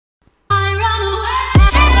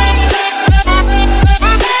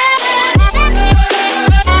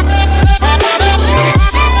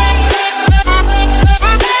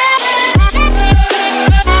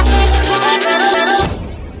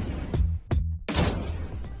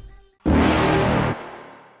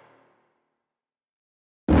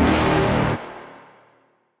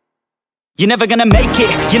You're never gonna make it,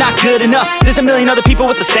 you're not good enough. There's a million other people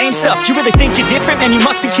with the same stuff. You really think you're different? Man, you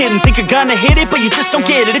must be kidding. Think you're gonna hit it, but you just don't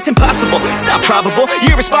get it. It's impossible, it's not probable,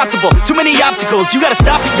 you're irresponsible. Too many obstacles, you gotta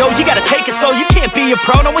stop it, yo. You gotta take it slow, you can't be a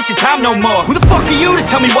pro. Don't waste your time no more. Who the fuck are you to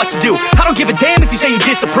tell me what to do? I don't give a damn if you say you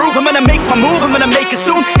disapprove. I'm gonna make my move, I'm gonna make it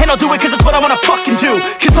soon. And I'll do it cause it's what I wanna fucking do.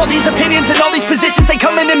 Cause all these opinions and all these positions, they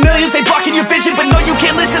come in millions, they blocking your vision. But no, you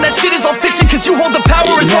can't listen, that shit is all fiction. Cause you hold the power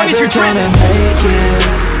as long as you're dreaming.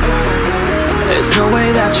 There's no way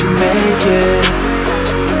that you make it.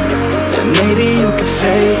 And maybe you can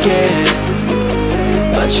fake it,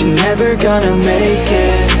 but you're never gonna make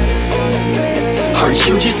it. Aren't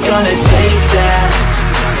you just gonna take that?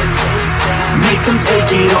 Make them take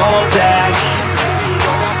it all back.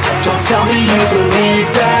 Don't tell me you believe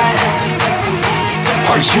that.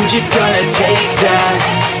 Aren't you just gonna take that?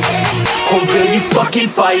 Or will you fucking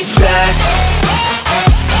fight back?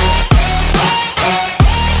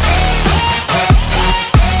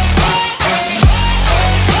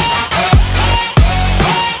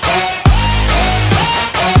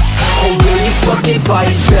 Fight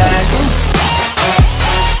back.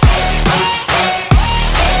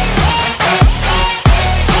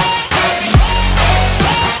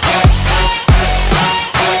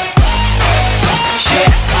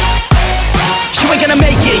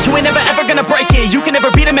 You ain't never ever gonna break it. You can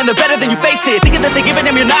never beat them and they're better than you face it. Thinking that they give a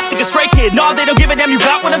damn, you're not thinking straight, kid. No, they don't give a damn, you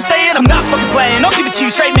got what I'm saying? I'm not fucking playing, I'll give it to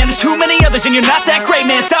you straight, man. There's too many others and you're not that great,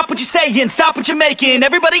 man. Stop what you're saying, stop what you're making.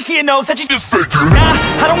 Everybody here knows that you just faking. Nah,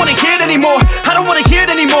 I don't wanna hear it anymore, I don't wanna hear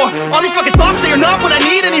it anymore. All these fucking thoughts, they are not what I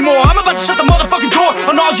need anymore. I'm about to shut the motherfucking door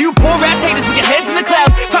on all you poor ass haters with your heads in the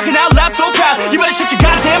clouds, talking out loud so proud. You better shut your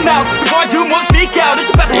goddamn mouth before I do more speak out.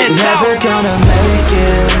 It's about to head south. You're never gonna make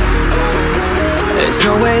it. There's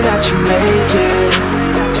no way that you make it.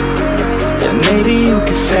 And maybe you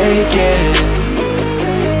can fake it,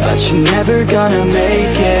 but you're never gonna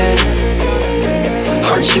make it.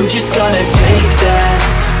 Aren't you just gonna take that?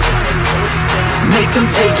 Make them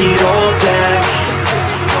take it all back.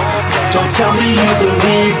 Don't tell me you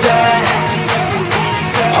believe that.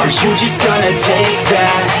 Aren't you just gonna take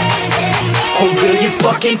that? Or will you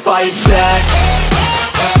fucking fight back?